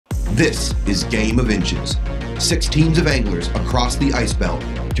This is Game of Inches. 6 teams of anglers across the ice belt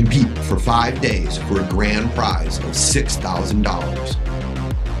compete for 5 days for a grand prize of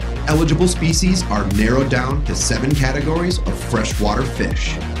 $6,000. Eligible species are narrowed down to 7 categories of freshwater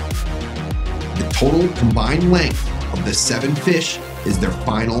fish. The total combined length of the 7 fish is their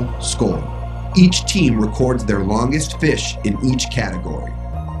final score. Each team records their longest fish in each category.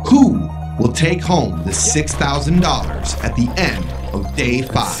 Who will take home the $6,000 at the end of day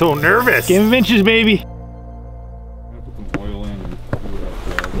 5? So nervous. Game of Inches, baby. Put some oil in and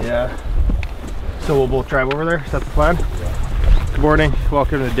yeah. So we'll both drive over there. Is that the plan? Yeah. Good morning.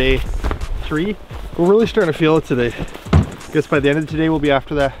 Welcome to day 3. We're really starting to feel it today. I guess by the end of today we'll be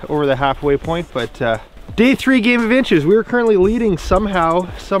over the halfway point, but day 3 Game of Inches. We're currently leading somehow,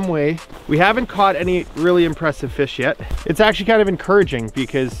 some way. We haven't caught any really impressive fish yet. It's actually kind of encouraging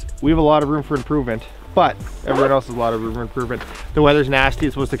because we have a lot of room for improvement, but everyone else has a lot of room for improvement. The weather's nasty.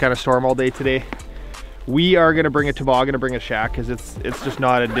 It's supposed to kind of storm all day today. We are gonna bring a toboggan to bring a shack because it's just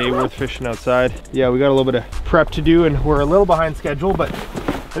not a day worth fishing outside. Yeah, we got a little bit of prep to do and we're a little behind schedule, but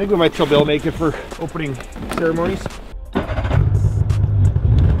I think we might still be able to make it for opening ceremonies.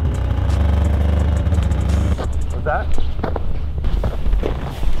 What's that?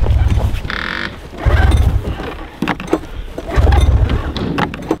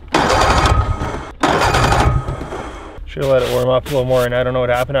 Should have let it warm up a little more, and I don't know what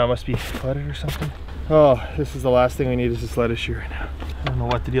happened now. It must be flooded or something. Oh, this is the last thing we need is this lettuce shear right now. I don't know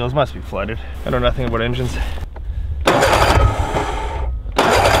what the deal is. It must be flooded. I know nothing about engines.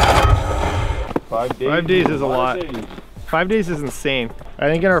 5 days. 5 days is a lot. 5 days is insane. I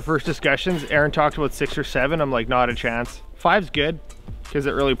think in our first discussions, Aaron talked about 6 or 7. I'm like, not a chance. 5's good because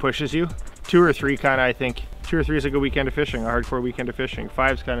it really pushes you. 2 or 3 kind of, I think. 2 or 3 is a good weekend of fishing, a hardcore weekend of fishing.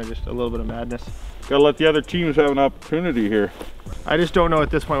 5's kind of just a little bit of madness. Gotta let the other teams have an opportunity here. I just don't know at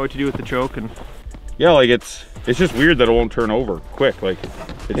this point what to do with the choke. And yeah, like it's just weird that it won't turn over quick. Like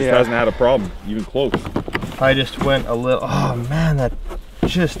it just hasn't had a problem, even close. I just went a little, oh man, I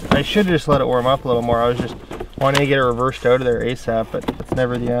should have just let it warm up a little more. I was just wanting to get it reversed out of there ASAP, but that's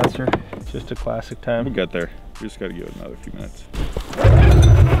never the answer. It's just a classic time. We'll get there. We just gotta give it another few minutes.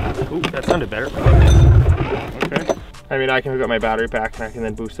 Ooh, that sounded better. Okay. I mean, I can hook up my battery pack and I can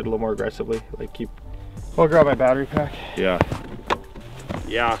then boost it a little more aggressively. Like I'll grab my battery pack. Yeah.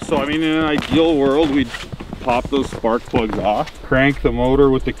 Yeah, so I mean, in an ideal world, we'd pop those spark plugs off, crank the motor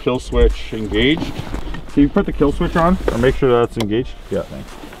with the kill switch engaged. Can you put the kill switch on or make sure that's engaged? Yeah, thanks.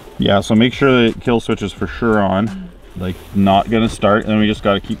 Yeah, so make sure the kill switch is for sure on, like not gonna start, and then we just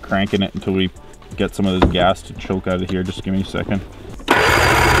gotta keep cranking it until we get some of this gas to choke out of here. Just give me a second.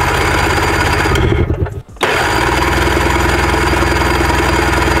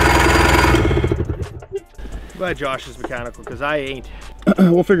 Glad Josh is mechanical because I ain't.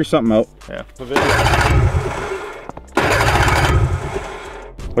 We'll figure something out. Yeah.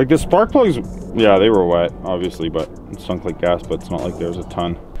 Like the spark plugs, yeah, they were wet, obviously, but it stunk like gas, but it's not like there was a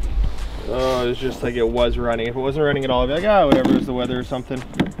ton. Oh, it's just like it was running. If it wasn't running at all, I'd be like, ah, whatever, it's the weather or something.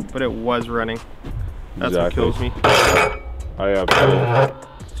 But it was running. That's exactly what kills me. I have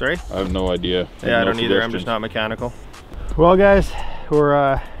Sorry? I have no idea. Yeah, I don't either. I'm just not mechanical. Well, guys,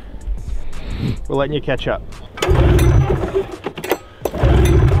 we're letting you catch up.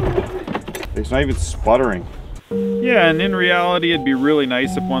 It's not even sputtering. Yeah, and in reality, it'd be really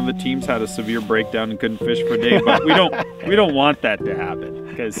nice if one of the teams had a severe breakdown and couldn't fish for a day, but we don't want that to happen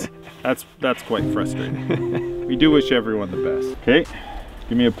because that's quite frustrating. We do wish everyone the best. Okay,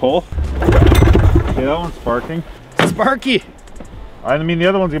 give me a pull. Okay, that one's sparking. Sparky. I mean, the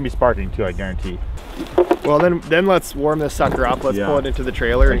other one's gonna be sparking too, I guarantee. Well, then let's warm this sucker up. Let's pull it into the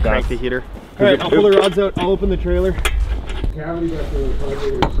trailer and crank the heater. All right, I'll pull the rods out. I'll open the trailer.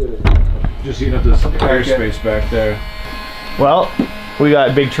 Just so you know, there's tire space back there. Well, we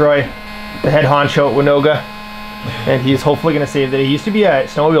got Big Troy, the head honcho at Winoga, and he's hopefully going to save that. He used to be a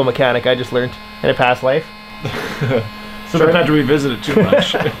snowmobile mechanic, I just learned, in a past life. So don't have to revisit it too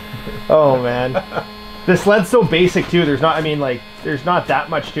much. Oh man. The sled's so basic too, there's not that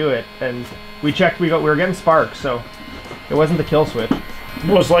much to it, and we checked, we were getting sparks, so it wasn't the kill switch.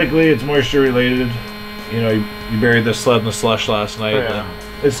 Most likely it's moisture related. You know, you buried the sled in the slush last night. Oh, yeah.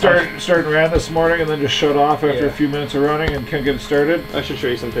 It started ran this morning and then just shut off after a few minutes of running and couldn't get it started. I should show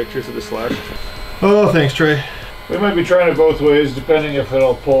you some pictures of the slush. Oh, thanks, Troy. We might be trying it both ways, depending if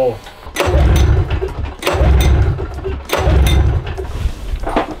it'll pull.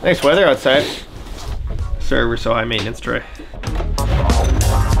 Nice weather outside. Sorry we're so high maintenance, Troy.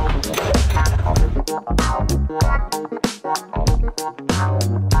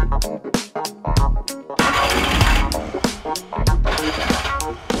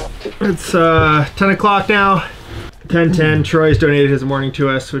 It's 10 o'clock now. 10:10. Troy's donated his morning to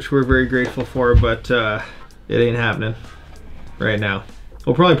us, which we're very grateful for, but it ain't happening right now.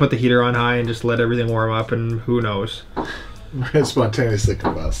 We'll probably put the heater on high and just let everything warm up, and who knows. We're gonna spontaneously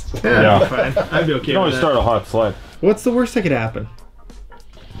combust. Yeah, fine. I'd be okay. You can always start a hot sled. What's the worst that could happen?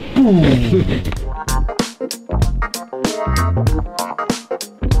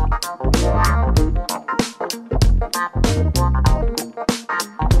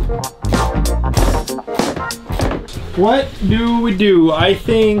 What do we do? I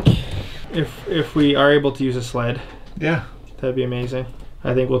think if we are able to use a sled, Yeah. that'd be amazing.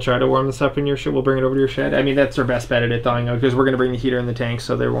 I think we'll try to warm this up in your shed. We'll bring it over to your shed. I mean, that's our best bet at it thawing out, because we're going to bring the heater in the tank,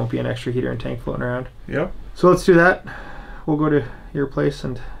 so there won't be an extra heater and tank floating around. Yep. So let's do that. We'll go to your place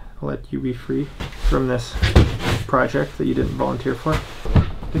and let you be free from this project that you didn't volunteer for. Do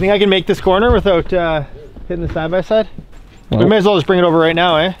you think I can make this corner without hitting the side-by-side? We may as well just bring it over right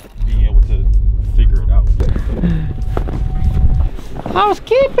now, eh? Being able to figure it out.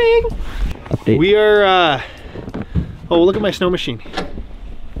 Housekeeping! Update. We are, oh, look at my snow machine.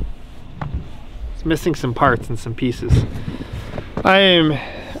 It's missing some parts and some pieces.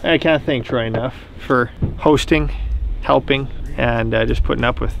 I can't thank Troy enough for hosting, helping, and just putting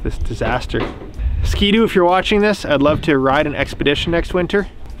up with this disaster. Ski-Doo, if you're watching this, I'd love to ride an Expedition next winter.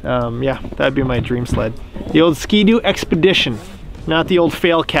 Yeah, that'd be my dream sled. The old Ski-Doo Expedition, not the old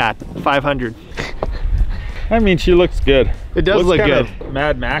Fail Cat 500. I mean, she looks good. It does look good.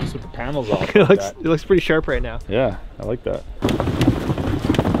 Mad Max with the panels off. It looks pretty sharp right now. Yeah, I like that.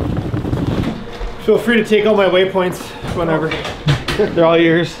 Feel free to take all my waypoints whenever. They're all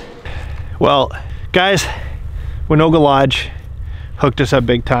yours. Well, guys, Winoga Lodge hooked us up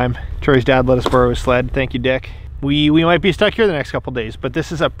big time. Troy's dad let us borrow his sled. Thank you, Dick. We might be stuck here the next couple days, but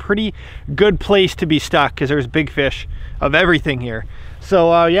this is a pretty good place to be stuck because there's big fish of everything here.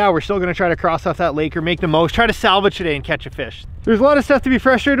 So yeah, we're still gonna try to cross off that lake or make the most, try to salvage today and catch a fish. There's a lot of stuff to be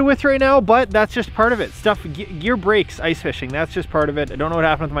frustrated with right now, but that's just part of it. Gear breaks ice fishing, that's just part of it. I don't know what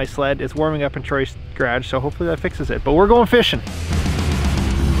happened with my sled. It's warming up in Troy's garage, so hopefully that fixes it. But we're going fishing.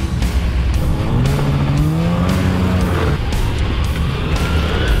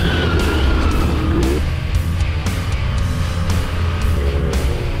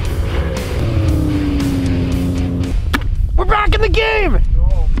 We're back in the game!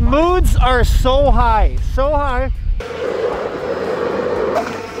 Moods are so high, so high.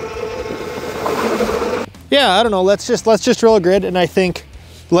 Yeah, I don't know, let's just drill a grid, and I think,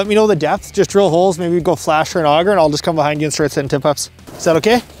 let me know the depth, just drill holes, maybe go flash for an auger, and I'll just come behind you and start setting tip-ups. Is that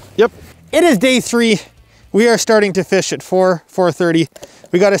okay? Yep. It is day 3. We are starting to fish at 4:30.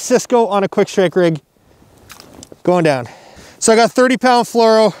 We got a Cisco on a quick strike rig going down. So I got 30-pound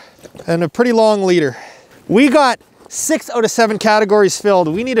fluoro and a pretty long leader. We got 6 out of 7 categories filled.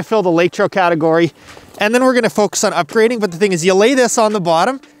 We need to fill the lake trout category, and then we're gonna focus on upgrading. But the thing is, you lay this on the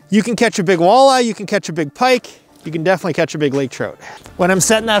bottom, you can catch a big walleye, you can catch a big pike, you can definitely catch a big lake trout. When I'm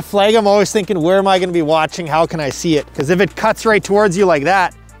setting that flag, I'm always thinking, where am I gonna be watching? How can I see it? Because if it cuts right towards you like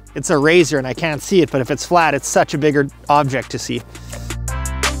that, it's a razor and I can't see it. But if it's flat, it's such a bigger object to see.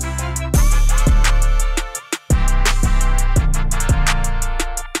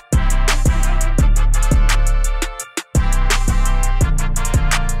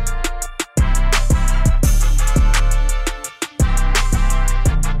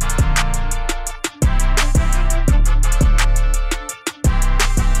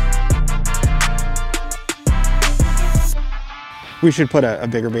 We should put a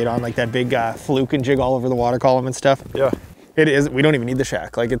bigger bait on, like that big fluke and jig all over the water column and stuff. Yeah. It is, we don't even need the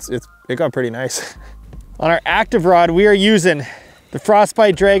shack. Like it got pretty nice. On our active rod, we are using the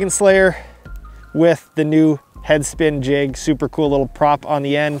Frostbite Dragon Slayer with the new head spin jig, super cool little prop on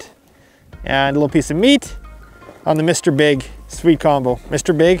the end, and a little piece of meat on the Mr. Big sweet combo.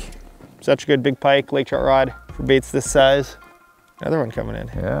 Mr. Big, such a good big pike, lake trout rod for baits this size. Another one coming in.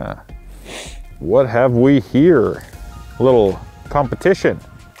 Yeah. What have we here? A little competition.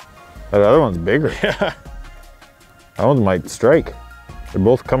 That other one's bigger. Yeah. That one might strike. They're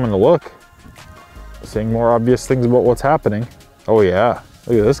both coming to look. Saying more obvious things about what's happening. Oh yeah,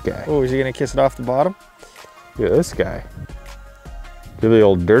 look at this guy. Oh, is he gonna kiss it off the bottom? Look at this guy. Give the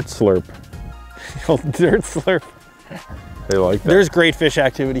old dirt slurp. The old dirt slurp. They like that. There's great fish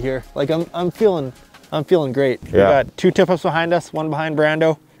activity here. Like I'm feeling great. Yeah. We got 2 tip-ups behind us, 1 behind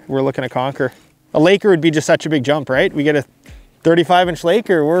Brando. We're looking to conquer. A laker would be just such a big jump, right? We get a 35-inch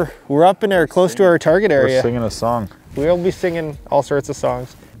laker, we're up in there close to our target area. We're singing a song. We'll be singing all sorts of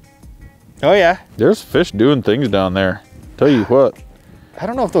songs. Oh yeah. There's fish doing things down there. Tell you what. I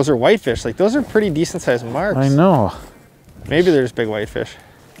don't know if those are whitefish. Like those are pretty decent sized marks. I know. Maybe there's big whitefish.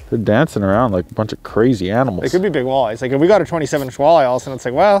 They're dancing around like a bunch of crazy animals. They could be big walleyes. Like if we got a 27-inch walleye, all of a sudden it's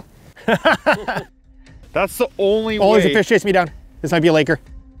like, well. That's the only way. Oh, there's a fish chasing me down. This might be a laker.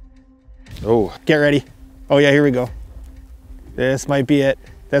 Oh. Get ready. Oh yeah, here we go. This might be it.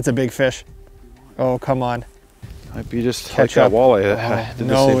 That's a big fish. Oh, come on. Might be just Catch like up. that walleye. Oh,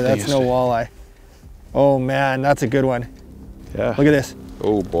 no, that's no walleye. Oh man, that's a good one. Yeah. Look at this.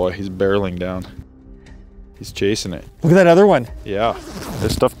 Oh boy, he's barreling down. He's chasing it. Look at that other one. Yeah,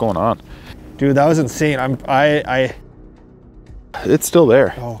 there's stuff going on. Dude, that was insane. It's still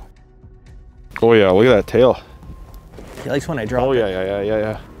there. Oh. Oh yeah, look at that tail. He likes when I drop Oh it.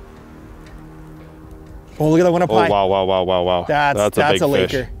 yeah. Oh, look at that one up Oh high. wow. That's a big laker.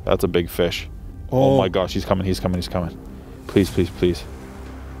 fish. That's a big fish. Oh my gosh, he's coming. Please.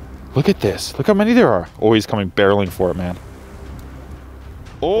 Look at this. Look how many there are. Oh, he's coming barreling for it, man.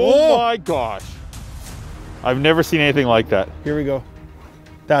 Oh my gosh. I've never seen anything like that. Here we go.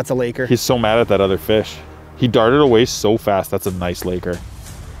 That's a laker. He's so mad at that other fish. He darted away so fast. That's a nice laker.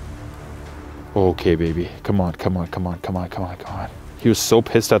 Okay, baby. Come on. He was so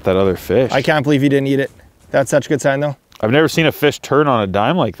pissed at that other fish. I can't believe he didn't eat it. That's such a good sign though. I've never seen a fish turn on a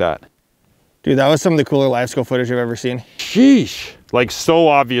dime like that. Dude, that was some of the cooler live scope footage I've ever seen. Sheesh. Like so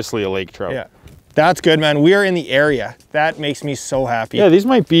obviously a lake trout. Yeah. That's good, man. We are in the area. That makes me so happy. Yeah, these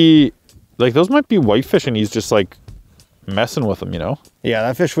might be, like those might be whitefish and he's just like messing with them, you know? Yeah,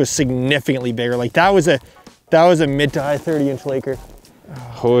 that fish was significantly bigger. Like that was a mid to high 30-inch laker.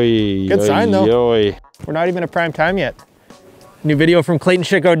 Hoy, Good sign though. Yoy. We're not even at prime time yet. New video from Clayton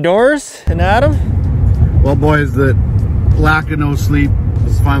Schick Outdoors and Adam. Well, boys, the lack of no sleep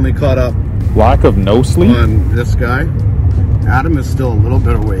is finally caught up Lack of no sleep? on this guy. Adam is still a little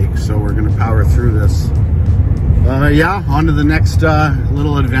bit awake, so we're gonna power through this. Yeah, on to the next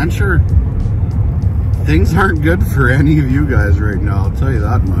little adventure. Things aren't good for any of you guys right now, I'll tell you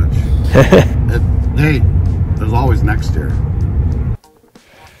that much. Hey, there's always next year.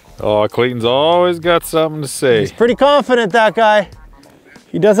 Oh, Clayton's always got something to say. He's pretty confident, that guy.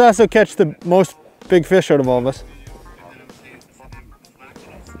 He does also catch the most big fish out of all of us.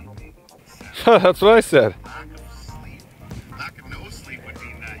 That's what I said. Lack of no sleep would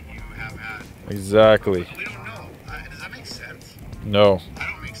mean that you have had. Exactly. We don't know. Does that make sense? No,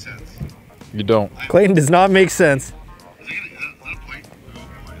 I don't make sense. you don't. Clayton does not make sense. Is that a point? Oh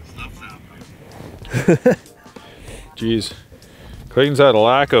boy, stuff's happening. Jeez. Clayton's had a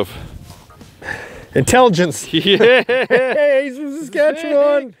lack of Intelligence. yeah. Hey, he's from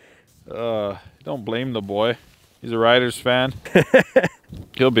Saskatchewan. Don't blame the boy. He's a Riders fan.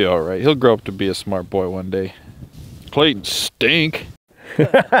 He'll be all right. He'll grow up to be a smart boy one day. Clayton stink.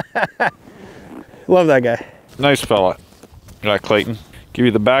 Love that guy. Nice fella. Yeah, Clayton. Give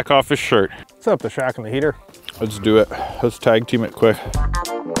you the back off his shirt. What's up, the shack and the heater? Let's do it. Let's tag team it quick.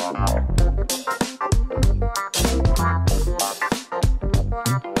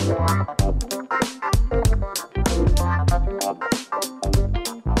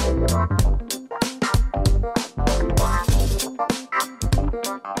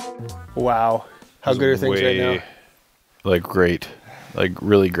 Wow. How good are things right now? Like great. Like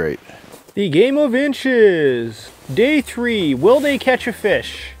really great. The game of inches. Day 3. Will they catch a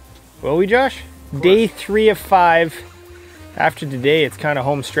fish? Will we, Josh? Day 3 of 5. After today, it's kind of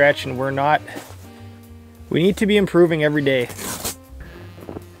home stretch and we're not. We need to be improving every day.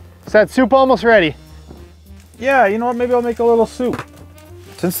 Is that soup almost ready? Yeah, you know what? Maybe I'll make a little soup.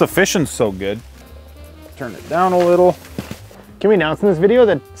 Since the fishing's so good. Turn it down a little. Can we announce in this video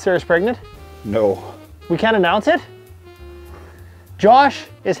that Sarah's pregnant? No. We can't announce it? Josh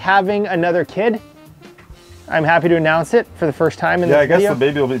is having another kid. I'm happy to announce it for the first time in this video. Yeah, I guess the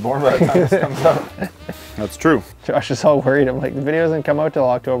baby will be born by the time this comes out. That's true. Josh is all worried. I'm like, the video doesn't come out till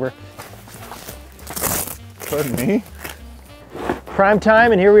October. Good me. Prime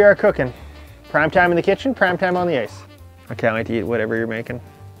time, and here we are cooking. Prime time in the kitchen, prime time on the ice. I can't wait to eat whatever you're making.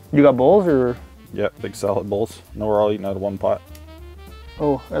 You got bowls or? Yeah, big salad bowls. No, we're all eating out of one pot.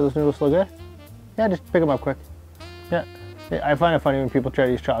 Oh, are those noodles still good? Yeah, just pick them up quick. Yeah. I find it funny when people try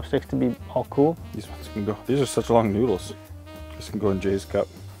to use chopsticks to be all cool. These ones can go. These are such long noodles. This can go in Jay's cup.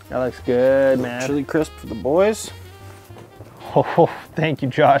 That looks good, man. Chili crisp for the boys. Oh, thank you,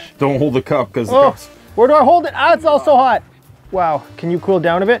 Josh. Don't hold the cup because Oh, where do I hold it? Ah, it's all so hot. Wow, can you cool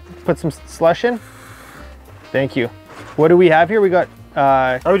down a bit? Put some slush in? Thank you. What do we have here? We got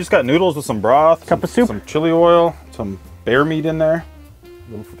we just got noodles with some broth, cup of soup, some chili oil, some bear meat in there. A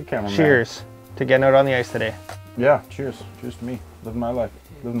little for the cameraman. Cheers to getting out on the ice today. Yeah, cheers. Cheers to me. Living my life.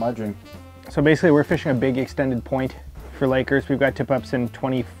 Living my dream. So basically we're fishing a big extended point for Lakers. We've got tip ups in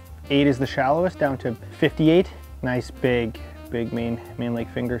 28 is the shallowest down to 58. Nice big big main lake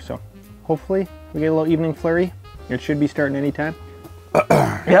finger. So hopefully we get a little evening flurry. It should be starting anytime.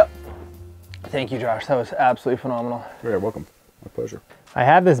 Yep. Thank you, Josh. That was absolutely phenomenal. You're welcome. My pleasure. I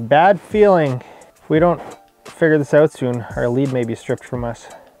have this bad feeling if we don't figure this out soon, our lead may be stripped from us.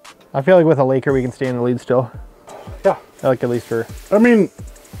 I feel like with a laker we can stay in the lead still. Yeah. Like at least for... I mean,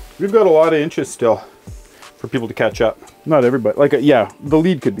 we've got a lot of inches still for people to catch up. Not everybody. Like, yeah, the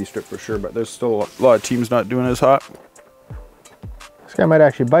lead could be stripped for sure, but there's still a lot of teams not doing as hot. This guy might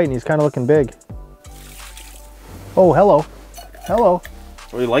actually bite and he's kind of looking big. Oh, hello. Hello.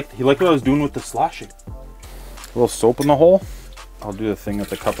 Oh, he liked what I was doing with the sloshing. A little soap in the hole. I'll do the thing with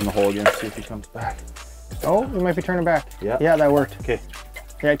the cup in the hole again, see if he comes back. Oh, he might be turning back. Yeah. Yeah, that worked. Okay.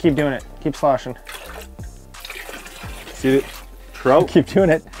 Yeah, keep doing it. Keep sloshing. See it? Trout? Keep doing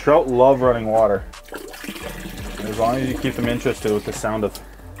it. Trout love running water. As long as you keep them interested with the sound of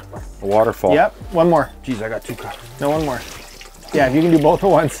a waterfall. Yep, one more. Jeez, I got 2 cups. No, one more. Yeah, if you can do both at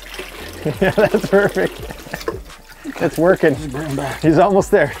once. Yeah, that's perfect. It's working. Just bring him back. He's almost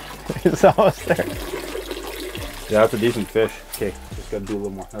there. He's almost there. Yeah, that's a decent fish. Okay, just gotta do a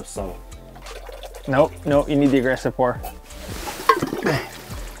little more. That's subtle. Nope, nope, you need the aggressive pour.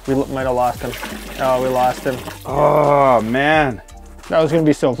 We might have lost him. Oh, we lost him. Oh, man. That was gonna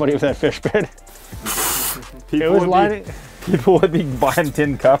be so funny with that fish bit. People would be buying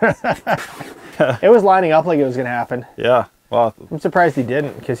tin cups. It was lining up like it was gonna happen. Yeah, well. I'm surprised he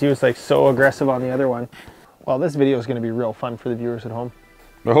didn't because he was like so aggressive on the other one. Well, this video is gonna be real fun for the viewers at home.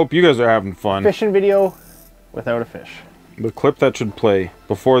 I hope you guys are having fun. Fishing video without a fish. The clip that should play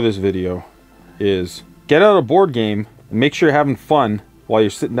before this video is get out a board game and make sure you're having fun while you're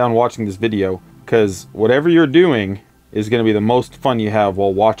sitting down watching this video, because whatever you're doing is going to be the most fun you have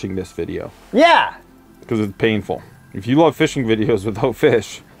while watching this video. Yeah! Because it's painful. If you love fishing videos without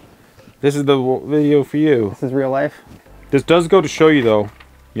fish, this is the video for you. This is real life. This does go to show you though,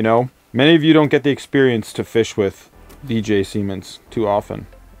 you know, many of you don't get the experience to fish with DJ Siemens too often,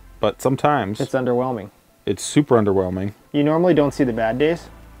 but sometimes it's underwhelming. It's super underwhelming. You normally don't see the bad days.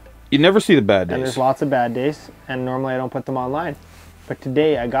 You never see the bad days. And there's lots of bad days, and normally I don't put them online. But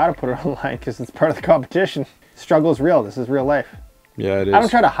today I gotta put it online because it's part of the competition. Struggle's real. This is real life. Yeah, it is. I don't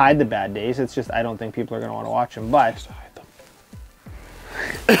try to hide the bad days. It's just I don't think people are gonna want to watch them. But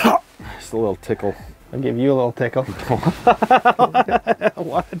just a little tickle. I'll give you a little tickle.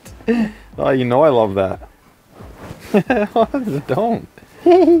 What? Oh, you know I love that. Don't.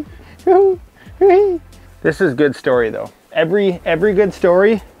 This is good story though. Every good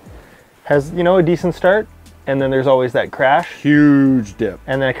story has, you know, a decent start, and then there's always that crash. Huge dip.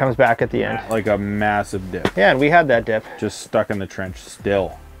 And then it comes back at the end. Like a massive dip. Yeah, and we had that dip. Just stuck in the trench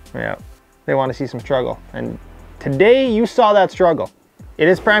still. Yeah. They want to see some struggle. And today you saw that struggle. It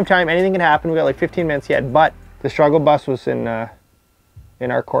is prime time. Anything can happen. We got like 15 minutes yet, but the struggle bus was in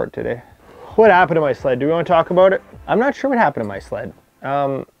our court today. What happened to my sled? Do we want to talk about it? I'm not sure what happened to my sled.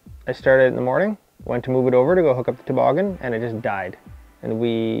 I started in the morning, went to move it over to go hook up the toboggan, and it just died. And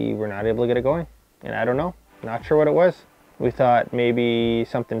we were not able to get it going. And I don't know, not sure what it was. We thought maybe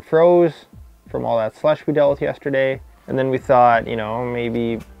something froze from all that slush we dealt with yesterday. And then we thought, you know,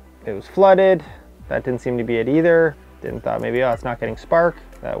 maybe it was flooded. That didn't seem to be it either. Then thought maybe, oh, it's not getting spark.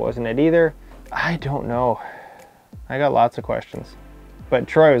 That wasn't it either. I don't know. I got lots of questions. But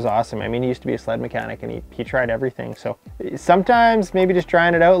Troy was awesome. I mean, he used to be a sled mechanic and he tried everything. So sometimes maybe just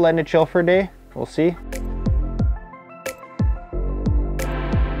trying it out, letting it chill for a day. We'll see.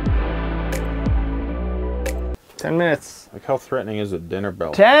 Ten minutes. Like how threatening is a dinner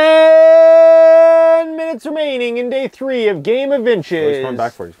bell? 10 minutes remaining in day 3 of Game of Inches. Oh, he's coming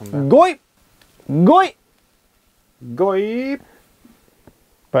back for you. He's coming back. Goip! Goip! Goip!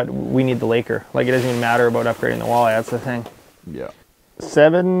 But we need the Laker. Like, it doesn't even matter about upgrading the walleye. That's the thing. Yeah.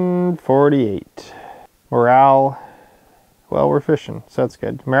 748. Morale. Well, we're fishing, so that's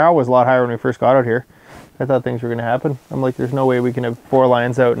good. Morale was a lot higher when we first got out here. I thought things were going to happen. I'm like, there's no way we can have 4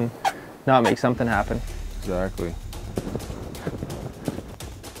 lines out and not make something happen. Exactly.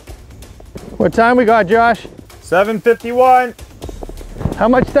 What time we got, Josh? 7:51. How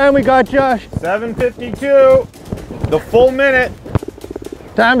much time we got, Josh? 7:52. The full minute.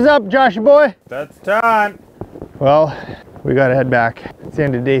 Time's up, Josh boy. That's time. Well, we gotta head back. It's the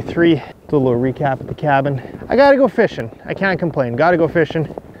end of day 3. Do a little recap at the cabin. I gotta go fishing. I can't complain. Gotta go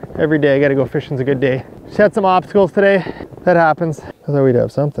fishing. Every day I gotta go fishing's a good day. Just had some obstacles today. That happens. I thought we'd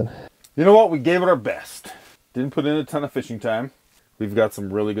have something. You know what? We gave it our best. Didn't put in a ton of fishing time. We've got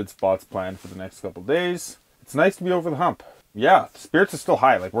some really good spots planned for the next couple days. It's nice to be over the hump. Yeah, the spirits are still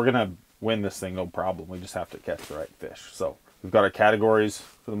high. Like, we're gonna win this thing, no problem. We just have to catch the right fish. So we've got our categories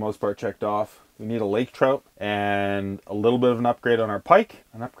for the most part checked off. We need a lake trout and a little bit of an upgrade on our pike,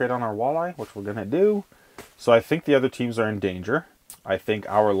 an upgrade on our walleye, which we're gonna do. So I think the other teams are in danger. I think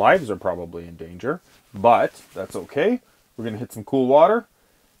our lives are probably in danger, but that's okay. We're gonna hit some cool water.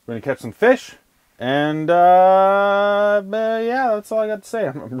 We're gonna catch some fish, and yeah, that's all I got to say.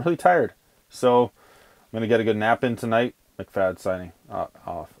 I'm really tired, so I'm gonna get a good nap in tonight. McFaddin signing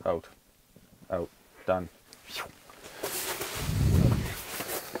off, out, done.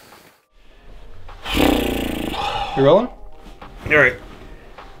 You rolling? All right,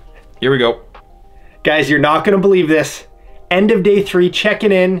 here we go. Guys, you're not gonna believe this. End of day 3,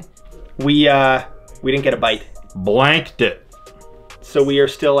 checking in. We didn't get a bite. Blanked it. So we are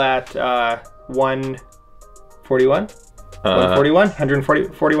still at 141? 141?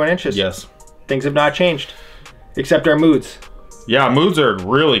 141 inches. Yes. Things have not changed, except our moods. Yeah, moods are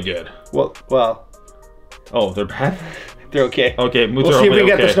really good. Well. Oh, they're bad? They're okay. Okay, moods are We'll see if we can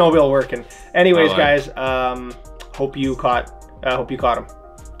get the okay. snowmobile working. Anyways, Walleye. guys, hope you caught him.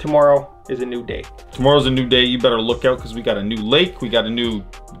 Tomorrow is a new day. Tomorrow's a new day. You better look out because we got a new lake. We got a new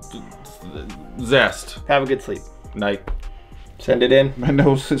zest. Have a good sleep. Night. Send it in. My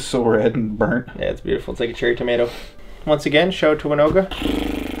nose is so red and burnt. Yeah, it's beautiful. It's like a cherry tomato. Once again, shout out to Winoga.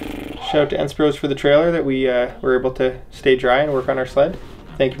 Shout out to Enspros for the trailer that we were able to stay dry and work on our sled.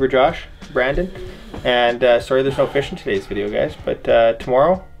 Thank you for Josh, Brandon. And sorry there's no fish in today's video, guys. But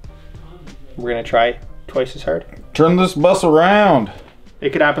tomorrow, we're going to try twice as hard. Turn this bus around. It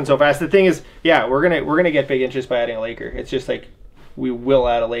could happen so fast. The thing is, yeah, we're gonna get big inches by adding a laker. It's just like we will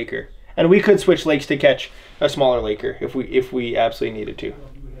add a laker, and we could switch lakes to catch a smaller laker if we absolutely needed to.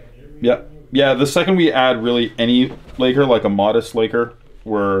 Yeah. The second we add really any laker, like a modest laker,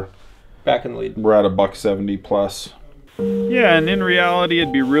 we're Back in the lead. at $170 plus. Yeah, and in reality,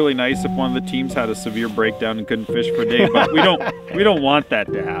 it'd be really nice if one of the teams had a severe breakdown and couldn't fish for a day. But we don't want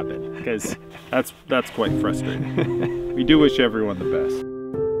that to happen because that's quite frustrating. We do wish everyone the best.